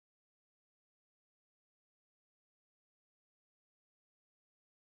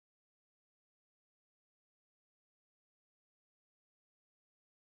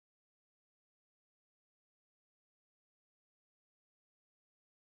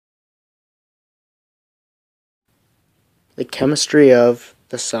The chemistry of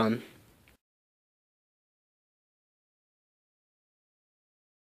the sun.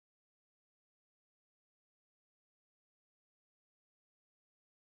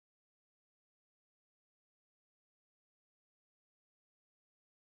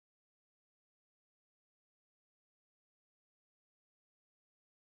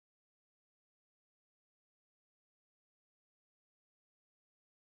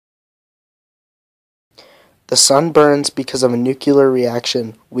 The sun burns because of a nuclear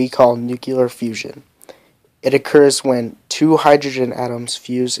reaction we call nuclear fusion. It occurs when two hydrogen atoms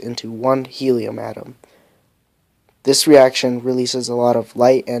fuse into one helium atom. This reaction releases a lot of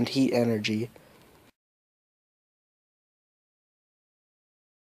light and heat energy.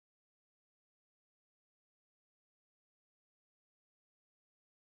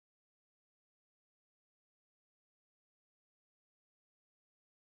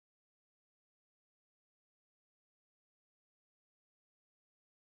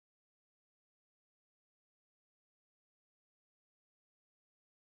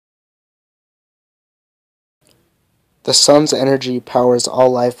 The sun's energy powers all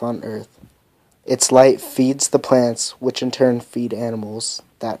life on Earth. Its light feeds the plants, which in turn feed animals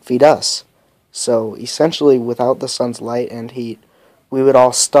that feed us. So essentially, without the sun's light and heat, we would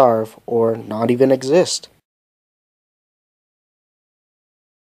all starve or not even exist.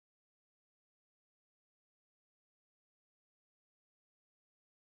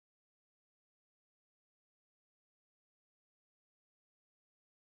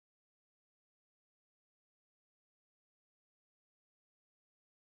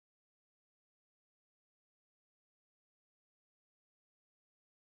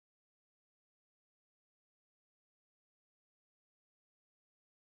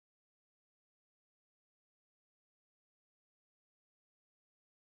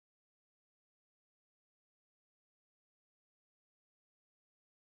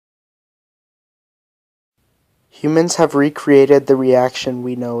 Humans have recreated the reaction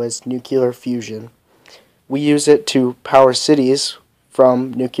we know as nuclear fusion. We use it to power cities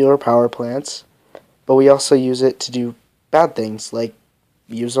from nuclear power plants, but we also use it to do bad things, like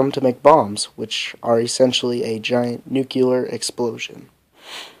use them to make bombs, which are essentially a giant nuclear explosion.